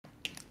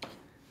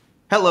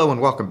Hello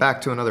and welcome back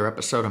to another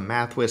episode of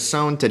Math with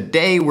Sohn.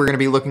 Today we're going to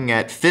be looking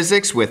at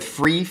physics with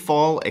free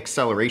fall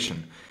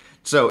acceleration.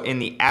 So in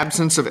the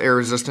absence of air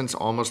resistance,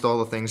 almost all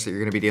the things that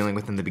you're going to be dealing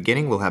with in the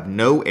beginning will have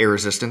no air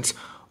resistance.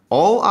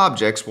 All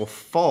objects will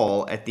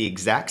fall at the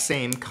exact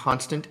same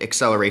constant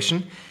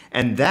acceleration,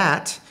 and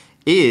that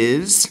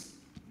is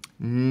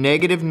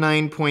negative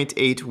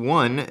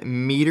 9.81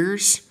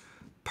 meters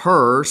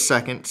per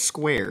second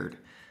squared.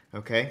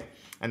 Okay,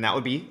 and that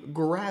would be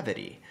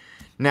gravity.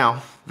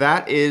 Now,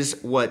 that is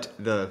what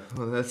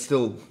that's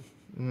still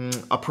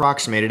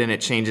approximated, and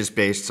it changes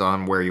based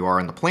on where you are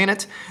on the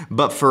planet.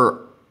 But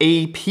for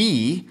AP,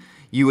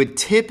 you would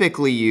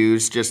typically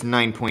use just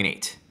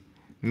 9.8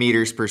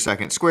 meters per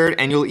second squared,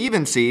 and you'll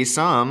even see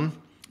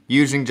some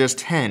using just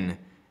 10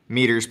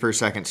 meters per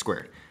second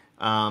squared.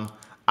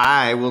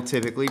 I will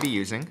typically be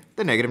using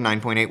the negative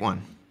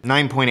 9.81.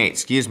 9.8,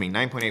 excuse me,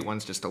 9.81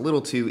 is just a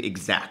little too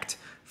exact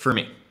for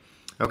me,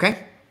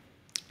 okay?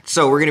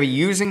 So we're going to be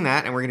using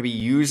that, and we're going to be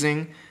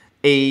using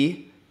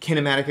a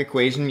kinematic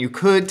equation. You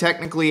could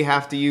technically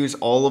have to use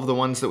all of the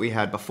ones that we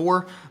had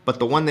before, but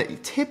the one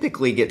that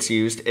typically gets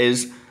used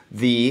is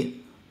the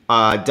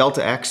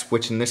delta x,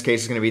 which in this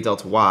case is going to be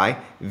delta y,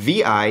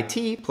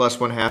 VIT plus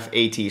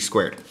 1/2 AT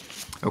squared.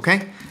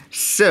 Okay,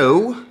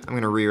 so I'm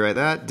going to rewrite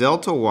that.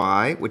 Delta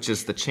y, which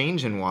is the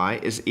change in y,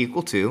 is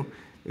equal to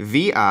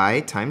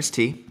VI times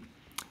t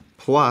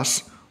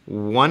plus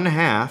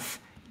 1/2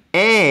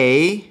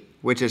 A,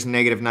 which is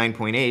negative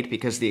 9.8,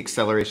 because the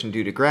acceleration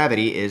due to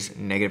gravity is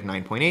negative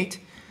 9.8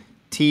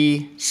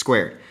 t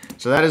squared.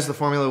 So that is the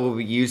formula we'll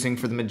be using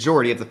for the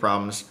majority of the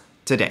problems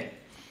today.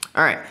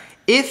 All right,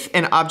 if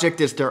an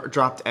object is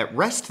dropped at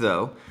rest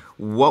though,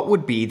 what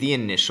would be the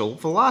initial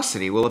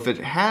velocity? Well, if it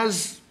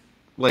has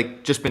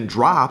just been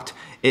dropped,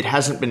 it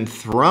hasn't been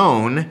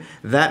thrown,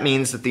 that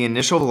means that the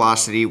initial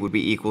velocity would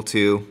be equal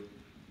to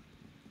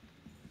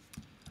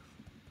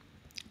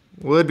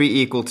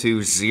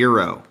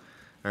 0,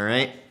 all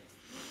right?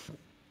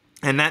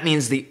 And that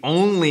means the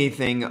only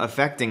thing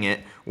affecting it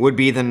would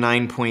be the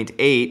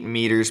 9.8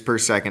 meters per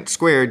second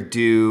squared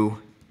due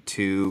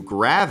to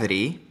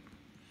gravity.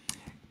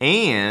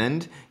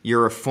 And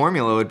your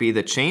formula would be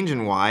the change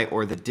in y,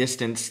 or the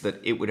distance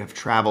that it would have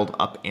traveled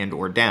up and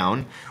or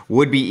down,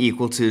 would be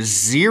equal to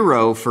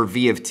 0 for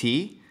v of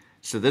t.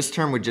 So this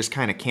term would just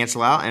kind of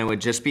cancel out, and it would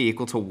just be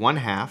equal to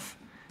 1/2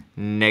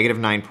 negative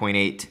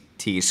 9.8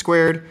 t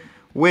squared,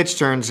 which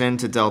turns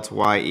into delta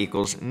y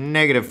equals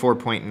negative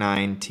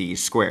 4.9 t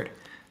squared.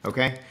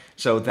 Okay,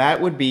 so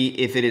that would be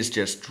if it is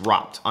just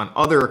dropped. On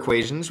other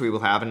equations, we will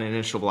have an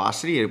initial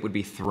velocity. It would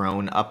be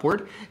thrown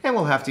upward, and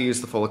we'll have to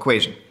use the full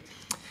equation.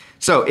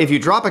 So if you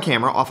drop a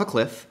camera off a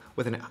cliff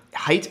with a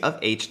height of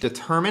h,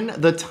 determine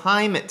the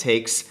time it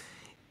takes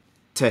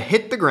to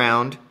hit the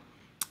ground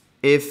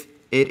if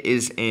it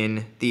is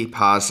in the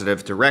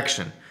positive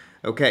direction.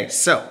 Okay,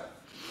 so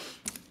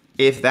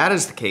if that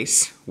is the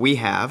case, we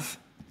have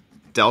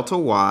delta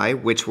y,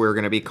 which we're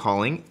going to be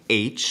calling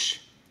h,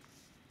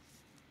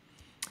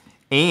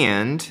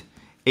 and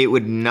it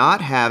would not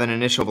have an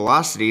initial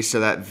velocity, so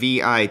that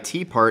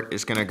VIT part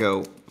is going to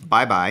go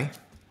bye-bye,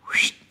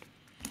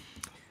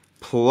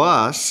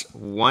 plus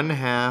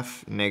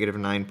 1/2 negative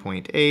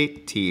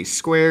 9.8 t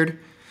squared,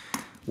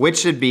 which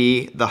should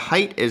be the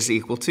height is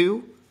equal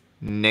to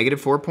negative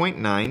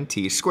 4.9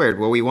 t squared.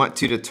 Well, we want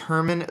to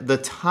determine the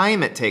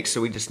time it takes, so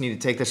we just need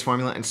to take this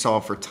formula and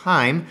solve for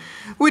time,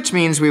 which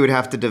means we would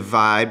have to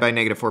divide by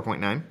negative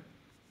 4.9,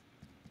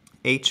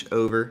 h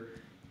over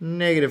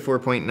negative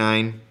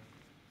 4.9,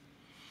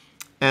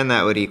 and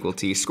that would equal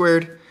t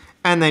squared,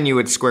 and then you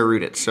would square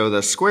root it. So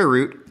the square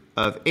root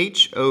of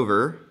h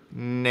over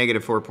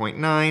negative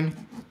 4.9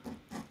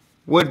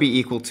 would be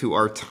equal to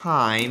our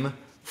time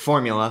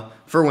formula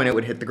for when it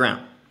would hit the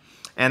ground.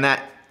 And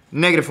that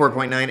negative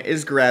 4.9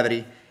 is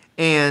gravity,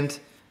 and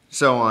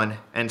so on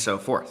and so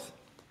forth.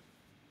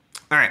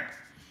 All right,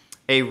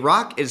 a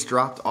rock is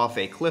dropped off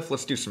a cliff,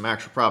 let's do some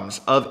actual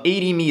problems, of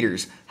 80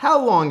 meters. How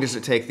long does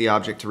it take the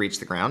object to reach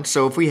the ground?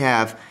 So if we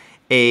have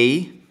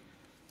a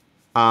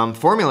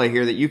formula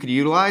here that you could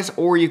utilize,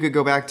 or you could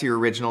go back to your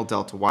original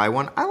delta y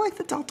one. I like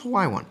the delta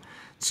y one.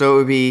 So it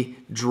would be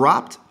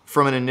dropped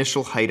from an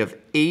initial height of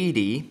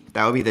 80,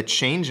 that would be the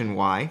change in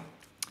y,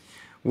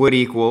 would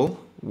equal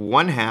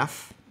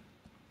 1/2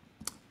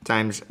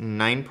 times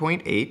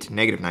 9.8,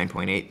 negative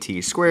 9.8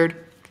 t squared.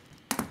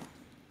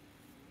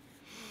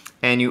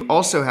 And you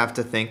also have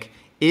to think,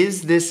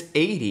 is this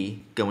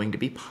 80 going to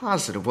be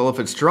positive? Well, if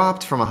it's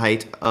dropped from a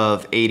height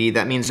of 80,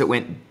 that means it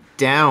went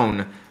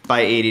down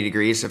by 80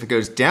 degrees. If it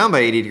goes down by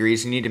 80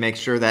 degrees, you need to make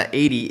sure that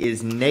 80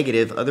 is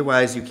negative,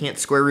 otherwise you can't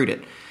square root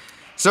it.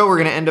 So we're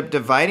going to end up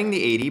dividing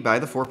the 80 by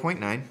the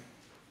 4.9,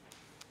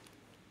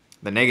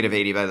 the negative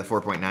 80 by the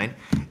 4.9,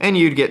 and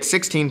you'd get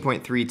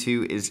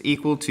 16.32 is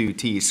equal to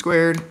t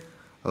squared.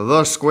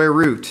 The square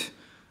root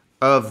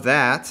of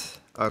that,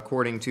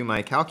 according to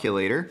my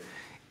calculator,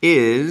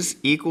 is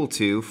equal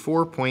to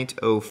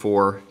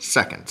 4.04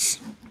 seconds,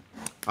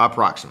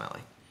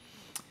 approximately.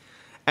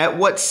 At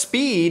what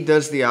speed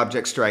does the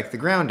object strike the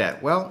ground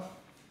at? Well,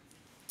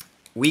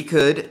 we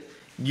could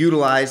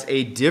utilize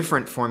a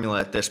different formula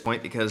at this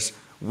point because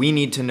we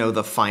need to know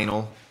the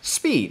final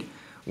speed.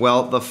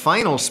 Well, the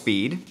final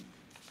speed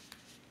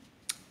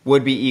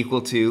would be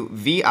equal to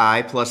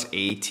VI plus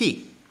AT.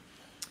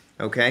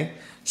 Okay,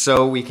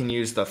 so we can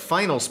use the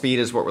final speed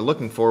as what we're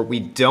looking for. We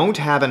don't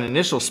have an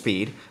initial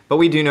speed, but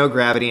we do know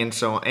gravity and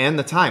so on, and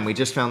the time. We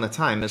just found the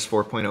time is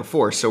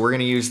 4.04. So we're going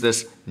to use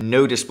this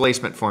no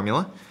displacement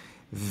formula.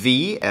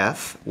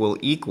 VF will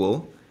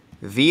equal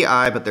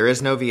VI, but there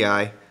is no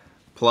VI,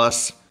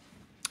 plus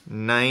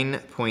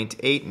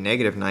 9.8,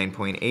 negative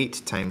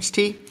 9.8 times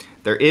T.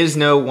 There is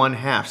no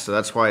 1/2, so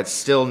that's why it's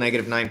still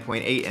negative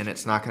 9.8 and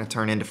it's not going to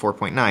turn into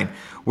 4.9.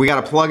 We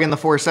got to plug in the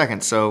 4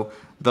 seconds, so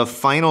the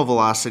final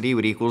velocity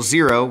would equal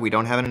 0. We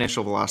don't have an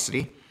initial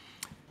velocity,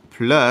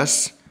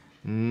 plus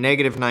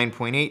negative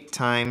 9.8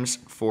 times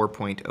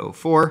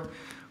 4.04.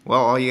 Well,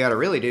 all you got to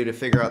really do to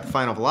figure out the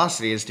final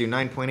velocity is do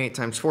 9.8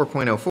 times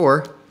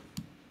 4.04.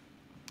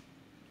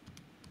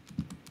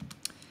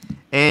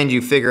 And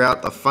you figure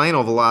out the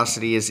final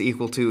velocity is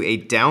equal to a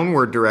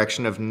downward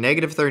direction of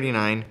negative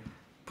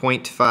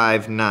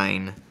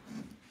 39.59.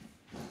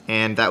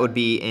 And that would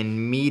be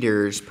in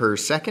meters per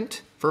second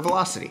for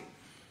velocity.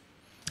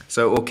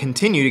 So it will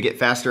continue to get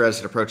faster as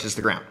it approaches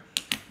the ground.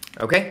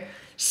 Okay?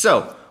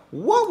 So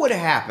what would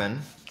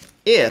happen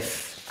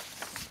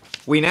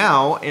if we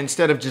now,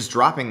 instead of just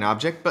dropping an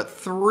object, but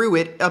threw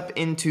it up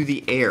into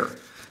the air?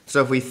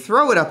 So if we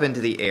throw it up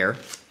into the air,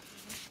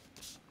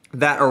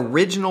 that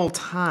original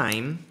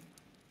time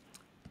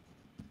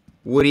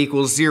would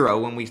equal 0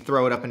 when we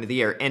throw it up into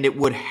the air, and it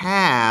would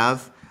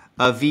have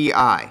a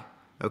VI.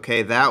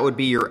 Okay, that would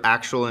be your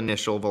actual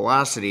initial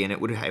velocity, and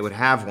it would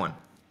have one.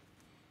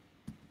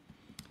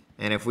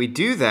 And if we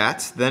do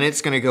that, then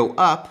it's going to go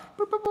up,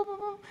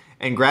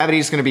 and gravity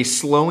is going to be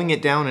slowing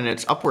it down in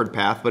its upward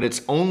path, but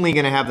it's only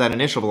going to have that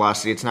initial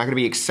velocity. It's not going to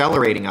be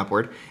accelerating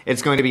upward.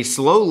 It's going to be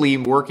slowly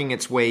working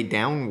its way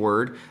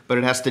downward, but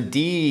it has to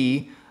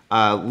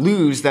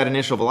lose that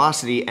initial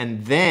velocity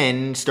and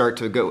then start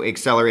to go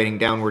accelerating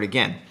downward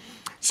again.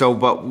 So,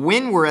 but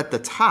when we're at the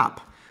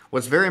top,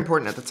 what's very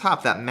important at the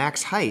top, that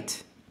max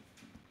height,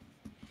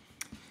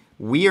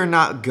 we are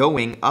not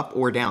going up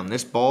or down.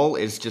 This ball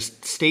is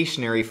just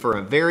stationary for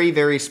a very,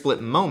 very split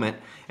moment,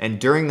 and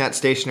during that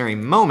stationary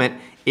moment,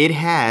 it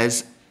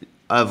has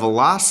a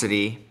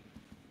velocity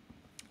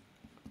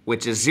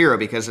which is 0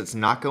 because it's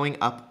not going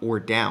up or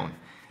down.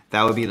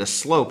 That would be the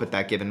slope at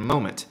that given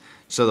moment.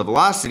 So the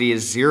velocity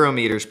is 0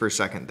 meters per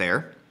second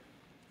there.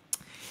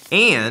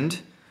 And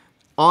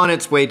on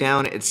its way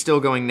down, it's still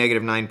going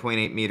negative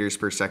 9.8 meters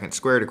per second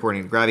squared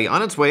according to gravity.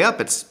 On its way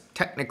up, it's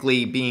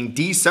technically being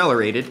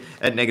decelerated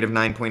at negative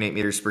 9.8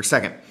 meters per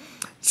second.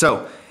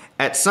 So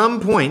at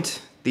some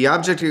point, the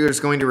object is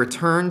going to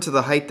return to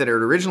the height that it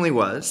originally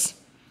was.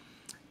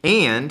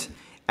 And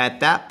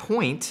at that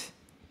point,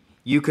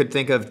 you could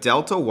think of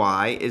delta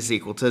y is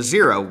equal to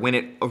 0 when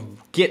it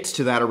gets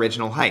to that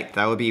original height.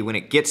 That would be when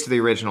it gets to the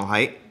original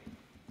height.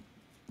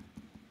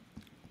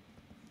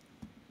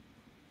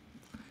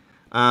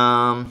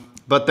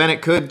 But then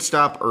it could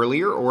stop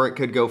earlier or it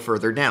could go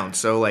further down.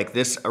 So like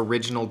this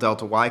original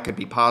delta y could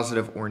be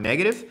positive or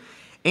negative,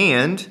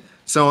 and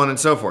so on and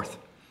so forth.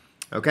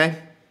 Okay?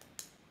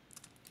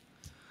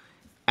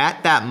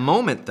 At that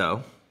moment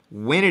though,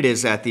 when it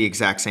is at the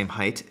exact same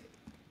height,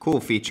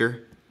 cool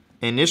feature,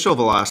 initial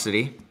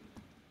velocity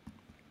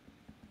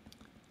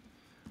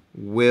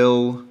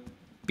will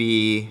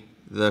be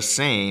the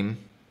same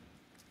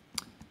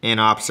in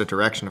opposite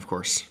direction, of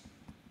course.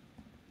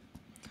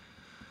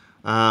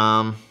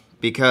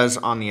 Because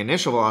on the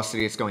initial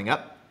velocity, it's going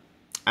up.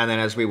 And then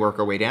as we work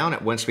our way down,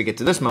 once we get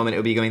to this moment, it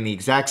would be going the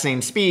exact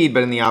same speed,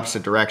 but in the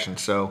opposite direction.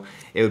 So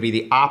it would be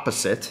the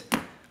opposite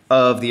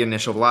of the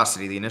initial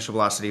velocity. The initial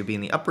velocity would be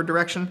in the upward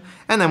direction.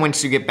 And then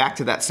once you get back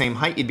to that same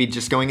height, you'd be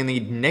just going in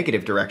the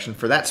negative direction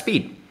for that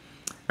speed.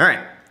 All right.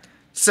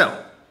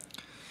 So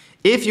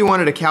if you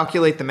wanted to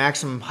calculate the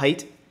maximum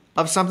height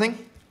of something,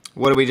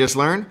 what did we just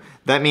learn?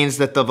 That means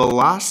that the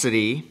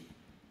velocity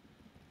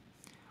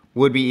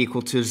would be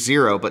equal to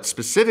 0, but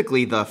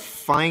specifically the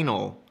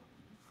final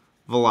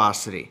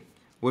velocity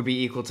would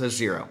be equal to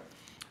 0.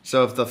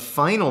 So if the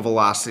final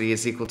velocity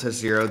is equal to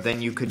 0,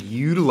 then you could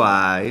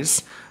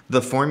utilize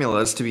the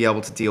formulas to be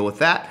able to deal with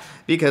that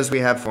because we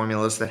have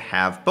formulas that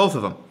have both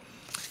of them.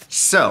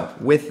 So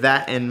with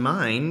that in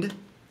mind,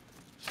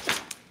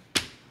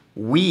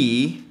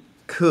 we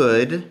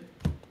could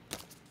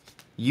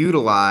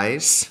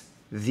utilize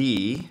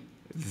the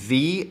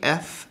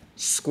VF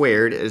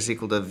squared is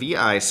equal to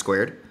VI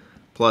squared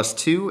plus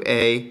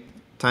 2a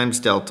times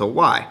delta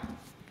y.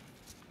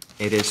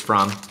 It is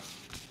from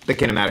the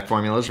kinematic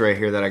formulas right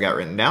here that I got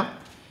written down,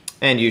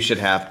 and you should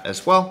have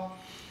as well.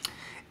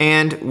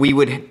 And we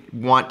would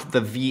want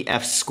the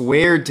VF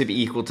squared to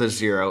be equal to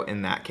 0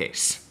 in that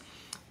case.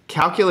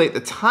 Calculate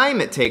the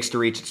time it takes to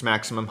reach its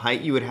maximum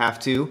height. You would have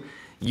to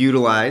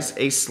utilize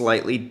a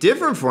slightly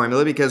different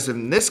formula because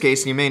in this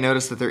case, you may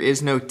notice that there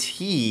is no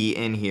t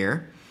in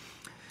here.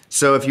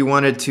 So if you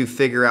wanted to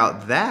figure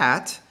out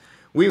that,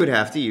 we would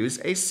have to use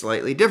a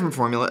slightly different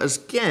formula.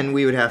 Again,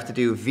 we would have to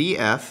do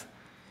VF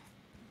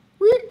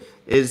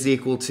is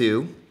equal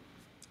to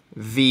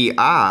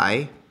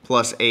VI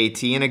plus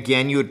AT, and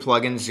again, you would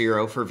plug in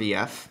 0 for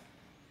VF.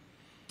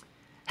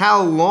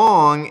 How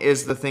long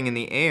is the thing in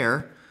the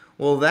air?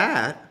 Well,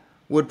 that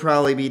would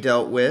probably be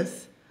dealt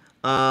with.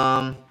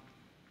 Let's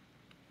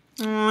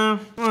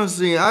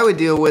see, I would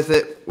deal with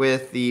it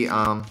with the,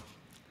 how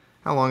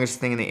long is the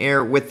thing in the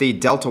air? With the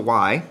delta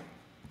Y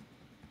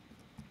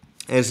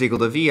is equal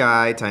to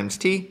VI times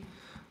T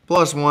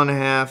plus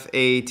 1/2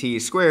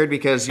 AT squared,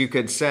 because you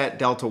could set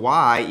delta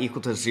Y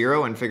equal to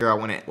 0 and figure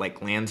out when it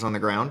like lands on the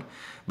ground.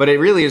 But it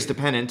really is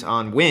dependent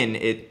on when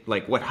it,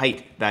 like what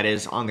height that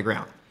is on the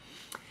ground.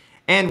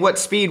 And what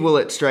speed will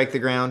it strike the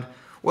ground?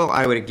 Well,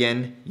 I would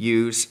again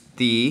use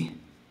the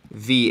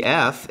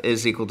VF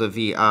is equal to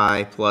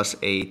VI plus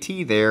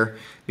AT there,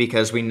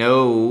 because we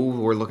know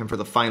we're looking for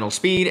the final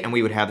speed, and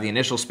we would have the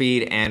initial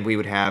speed, and we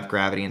would have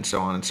gravity, and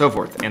so on and so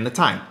forth, and the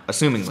time,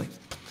 assumingly.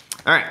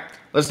 All right,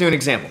 let's do an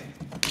example.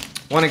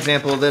 One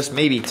example of this,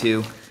 maybe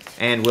two,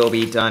 and we'll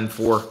be done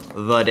for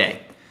the day.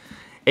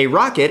 A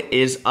rocket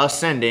is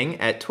ascending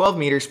at 12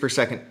 meters per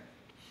second.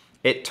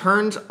 It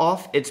turns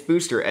off its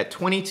booster at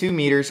 22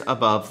 meters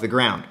above the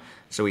ground.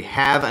 So we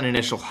have an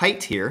initial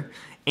height here,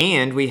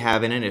 and we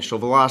have an initial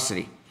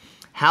velocity.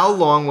 How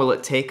long will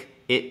it take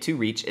it to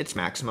reach its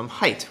maximum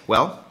height?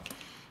 Well,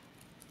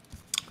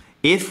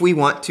 if we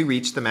want to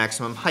reach the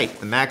maximum height,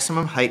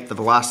 the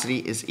velocity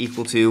is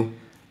equal to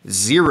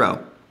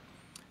 0.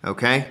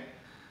 Okay?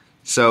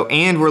 So,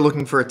 and we're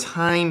looking for a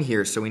time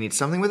here, so we need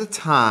something with a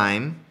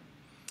time,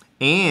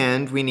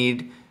 and we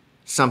need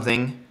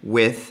something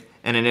with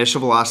an initial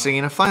velocity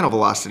and a final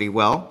velocity.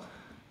 Well,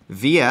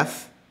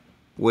 VF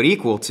would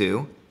equal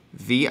to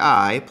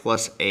VI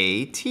plus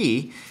AT,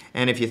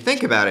 and if you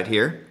think about it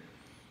here,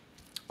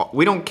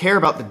 we don't care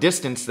about the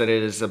distance that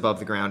it is above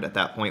the ground at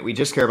that point, we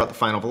just care about the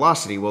final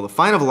velocity. Well, the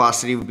final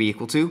velocity would be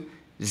equal to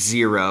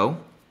 0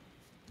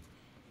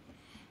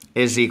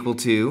 is equal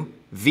to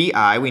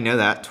VI, we know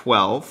that,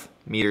 12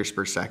 meters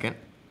per second,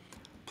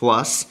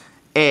 plus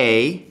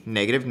A,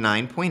 negative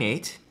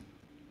 9.8,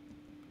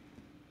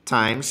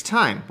 times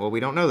time. Well, we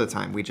don't know the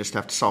time, we just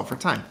have to solve for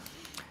time.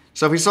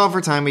 So if we solve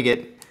for time, we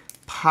get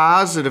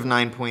positive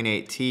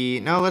 9.8 t.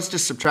 No, let's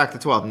just subtract the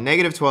 12.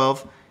 Negative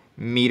 12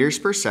 meters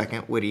per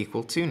second would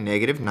equal to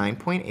negative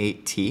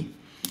 9.8 t.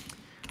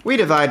 We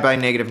divide by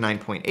negative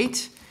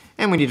 9.8,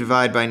 and when you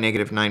divide by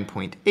negative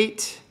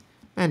 9.8,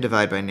 and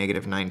divide by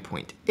negative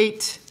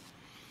 9.8,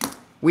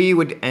 we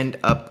would end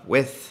up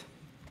with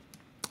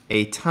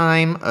a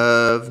time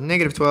of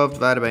negative 12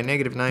 divided by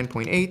negative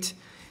 9.8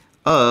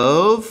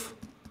 of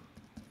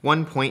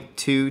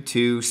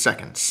 1.22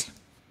 seconds.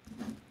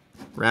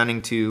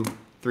 Rounding to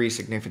 3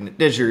 significant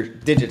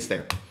digits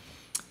there.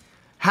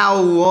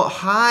 How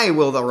high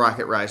will the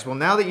rocket rise? Well,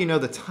 now that you know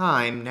the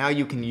time, now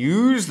you can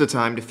use the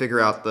time to figure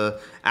out the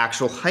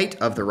actual height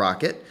of the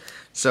rocket.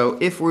 So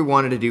if we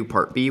wanted to do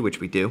part B, which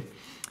we do,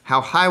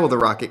 how high will the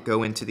rocket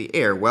go into the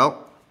air?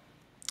 Well,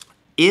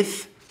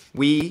 if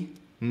we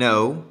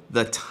know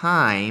the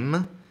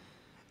time,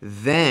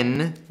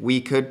 then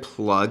we could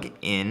plug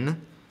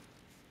in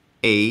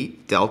a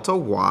delta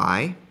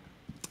Y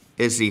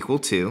is equal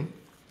to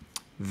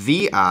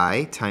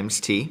VI times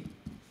T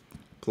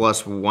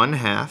plus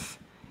 1/2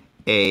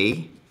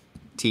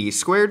 AT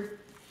squared,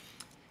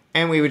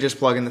 and we would just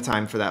plug in the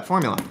time for that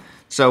formula.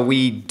 So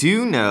we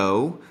do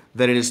know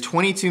that it is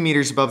 22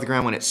 meters above the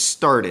ground when it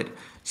started.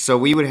 So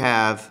we would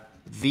have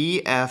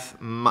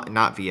VF,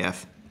 not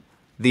VF,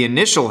 the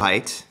initial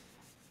height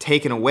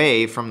taken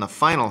away from the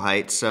final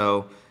height.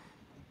 So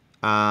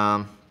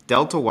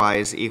delta Y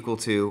is equal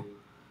to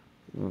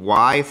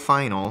Y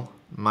final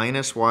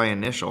minus Y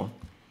initial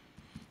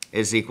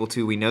is equal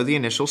to, we know the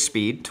initial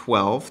speed,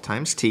 12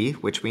 times t,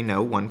 which we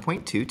know,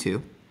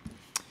 1.22,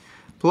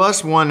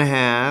 plus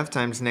 1/2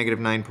 times negative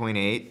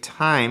 9.8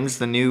 times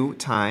the new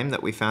time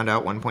that we found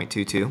out,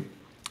 1.22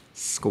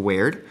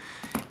 squared.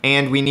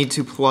 And we need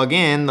to plug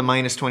in the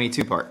minus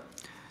 22 part.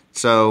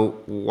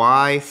 So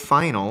y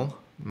final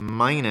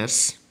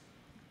minus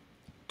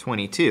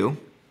 22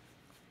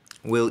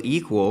 will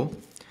equal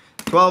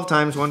 12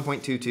 times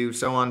 1.22,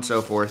 so on and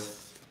so forth.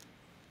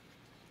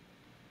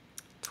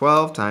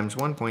 12 times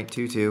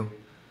 1.22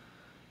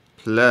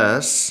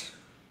 plus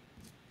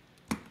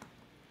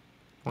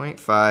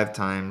 0.5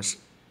 times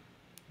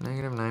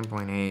negative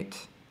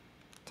 9.8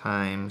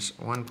 times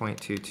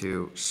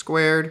 1.22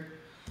 squared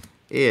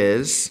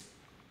is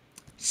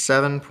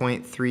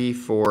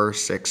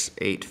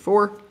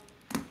 7.34684.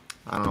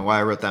 I don't know why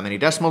I wrote that many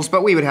decimals,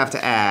 but we would have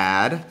to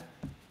add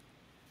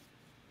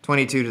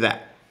 22 to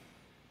that.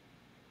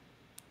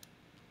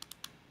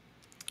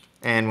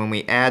 And when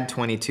we add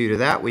 22 to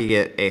that, we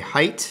get a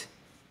height,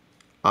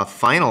 a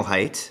final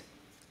height,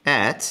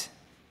 at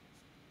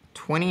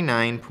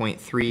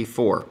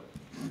 29.34.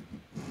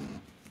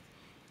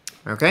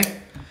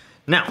 Okay?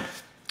 Now,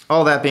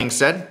 all that being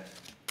said,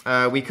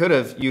 we could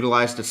have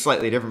utilized a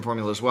slightly different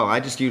formula as well. I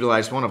just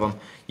utilized one of them.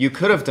 You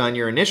could have done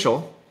your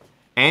initial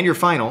and your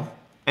final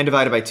and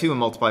divide it by 2 and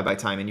multiply by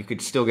time, and you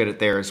could still get it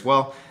there as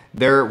well.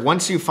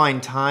 Once you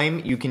find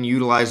time, you can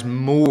utilize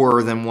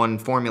more than one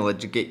formula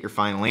to get your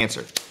final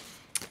answer.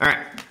 All right.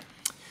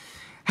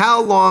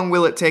 How long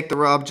will it take the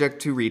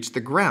object to reach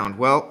the ground?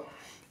 Well,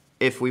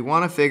 if we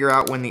want to figure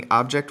out when the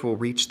object will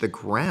reach the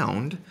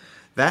ground,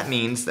 that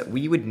means that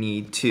we would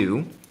need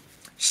to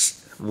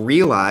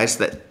realize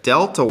that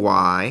delta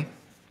y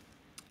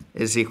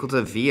is equal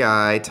to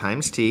vi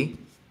times t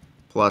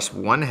plus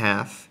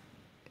 1/2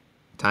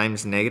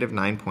 times negative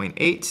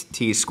 9.8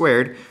 t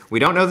squared. We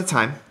don't know the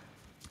time,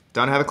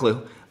 don't have a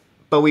clue,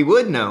 but we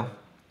would know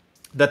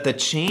that the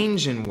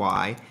change in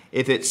y,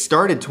 if it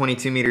started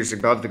 22 meters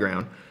above the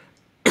ground,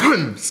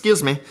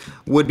 excuse me,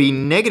 would be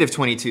negative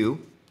 22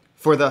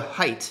 for the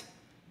height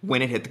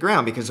when it hit the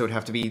ground, because it would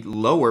have to be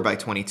lower by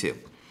 22.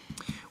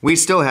 We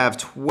still have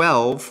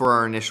 12 for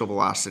our initial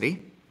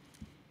velocity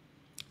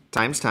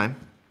times time.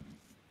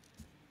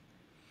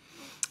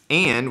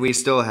 And we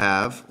still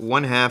have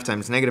 1/2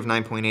 times negative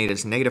 9.8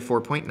 is negative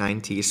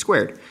 4.9 t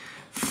squared.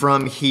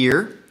 From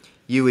here,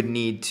 you would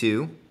need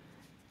to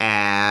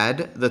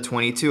add the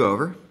 22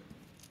 over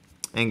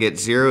and get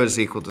 0 is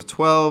equal to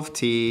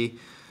 12t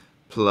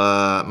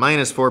plus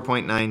minus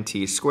 4.9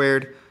 t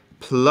squared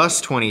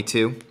plus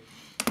 22.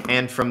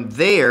 And from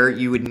there,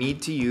 you would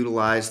need to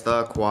utilize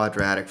the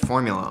quadratic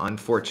formula,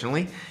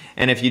 unfortunately.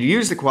 And if you'd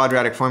use the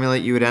quadratic formula,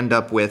 you would end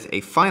up with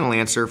a final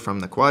answer from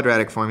the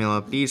quadratic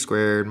formula, b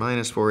squared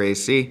minus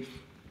 4ac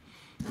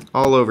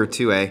all over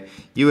 2a.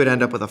 You would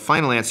end up with a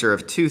final answer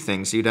of two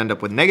things. You'd end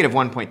up with negative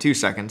 1.2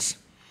 seconds,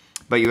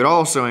 but you would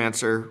also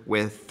answer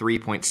with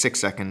 3.6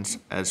 seconds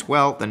as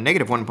well. The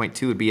negative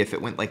 1.2 would be if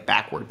it went like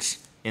backwards,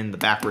 in the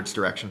backwards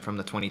direction from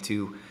the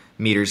 22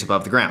 meters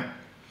above the ground.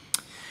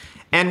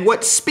 And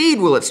what speed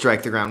will it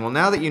strike the ground? Well,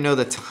 now that you know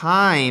the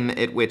time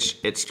at which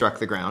it struck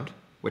the ground,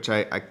 which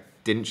I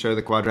didn't show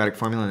the quadratic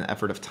formula in the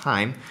effort of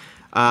time,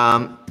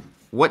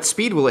 what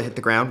speed will it hit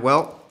the ground?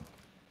 Well,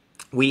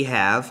 we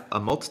have a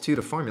multitude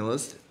of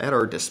formulas at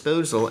our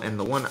disposal, and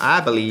the one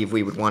I believe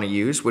we would want to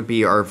use would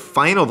be our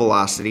final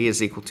velocity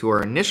is equal to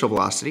our initial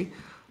velocity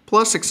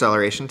plus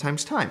acceleration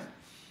times time.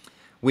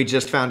 We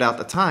just found out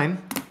the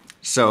time,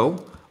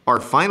 so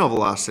our final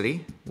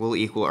velocity will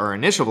equal our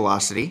initial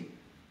velocity,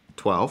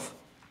 12,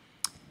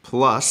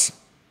 plus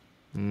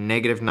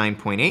negative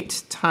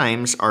 9.8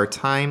 times our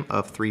time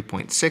of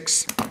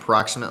 3.6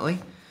 approximately.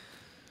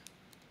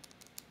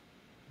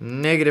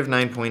 Negative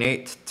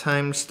 9.8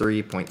 times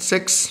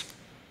 3.6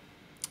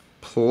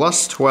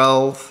 plus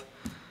 12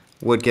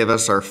 would give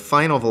us our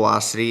final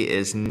velocity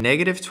is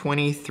negative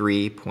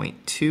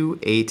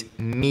 23.28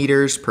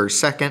 meters per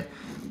second,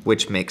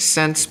 which makes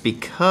sense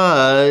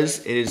because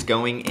it is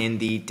going in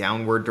the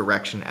downward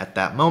direction at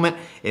that moment.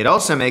 It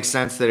also makes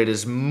sense that it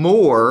is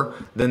more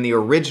than the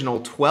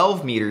original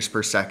 12 meters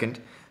per second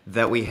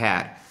that we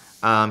had.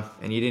 And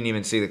you didn't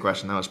even see the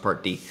question, that was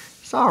part D.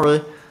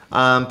 Sorry.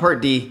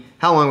 Part D,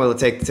 how long will it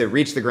take to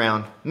reach the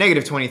ground?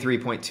 Negative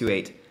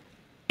 23.28.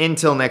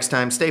 Until next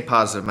time, stay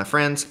positive, my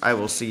friends. I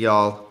will see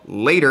y'all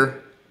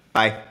later.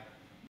 Bye.